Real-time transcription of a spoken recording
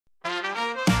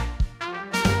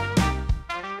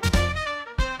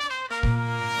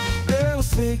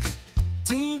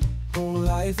16, whole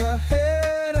life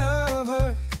ahead of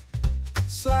her.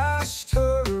 Slashed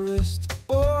her wrist,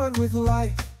 born with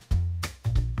life.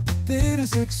 Didn't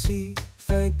succeed,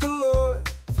 thank the Lord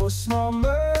for small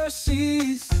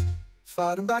mercies.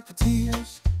 Fighting back the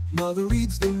tears, mother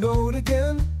reads the note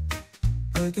again.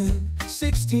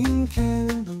 16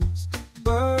 candles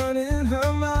burn in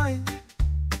her mind.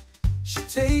 She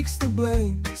takes the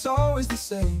blame, it's always the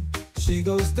same. She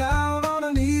goes down on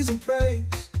her knees and prays.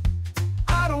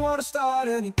 I don't want to start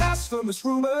any blasphemous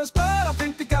rumors, but I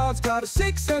think that God's got a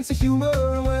sick sense of humor.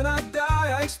 And when I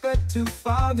die, I expect to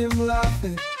find him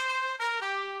laughing.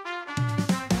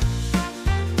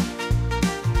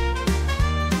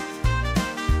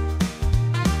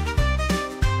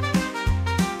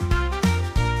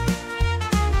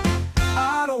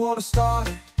 I don't want to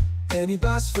start any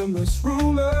blasphemous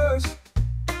rumors,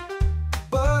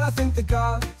 but I think that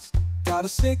God's got a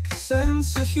sick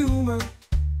sense of humor.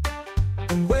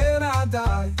 And when I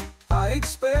die, I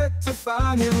expect to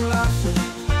find him laughing.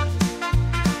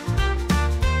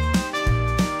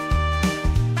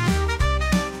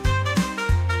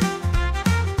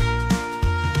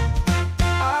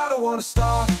 I don't want to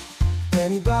start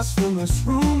any blasphemous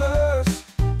rumors,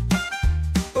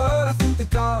 but I think that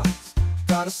God's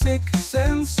got a sick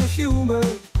sense of humor.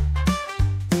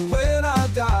 And when I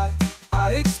die,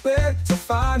 I expect to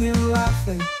find him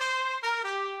laughing.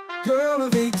 Girl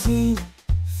of 18,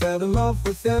 fell in love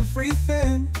with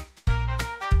everything.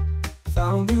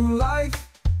 Found new life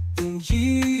in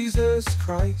Jesus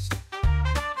Christ.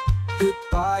 Hit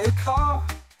by a car,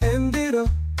 ended up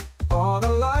on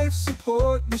a life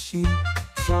support machine.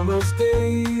 Summer's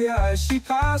day as she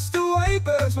passed away,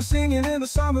 birds were singing in the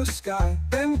summer sky.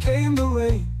 Then came the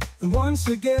rain, and once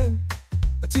again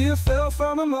a tear fell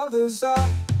from her mother's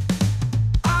eye.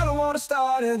 I don't want to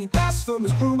start any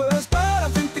blasphemous rumors, but I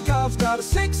think that God's got a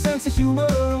sick sense of humor.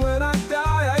 And when I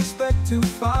die, I expect to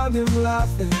find him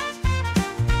laughing.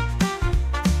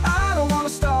 I don't want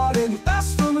to start any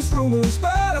blasphemous rumors,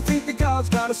 but I think that God's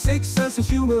got a sick sense of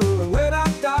humor. And when I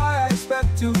die, I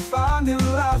expect to find him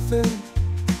laughing.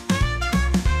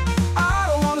 I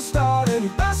don't want to start any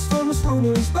blasphemous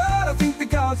rumors, but I think that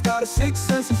God's got a sick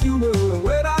sense of humor. And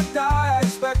when I die, I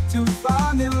expect to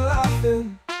find him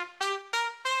laughing.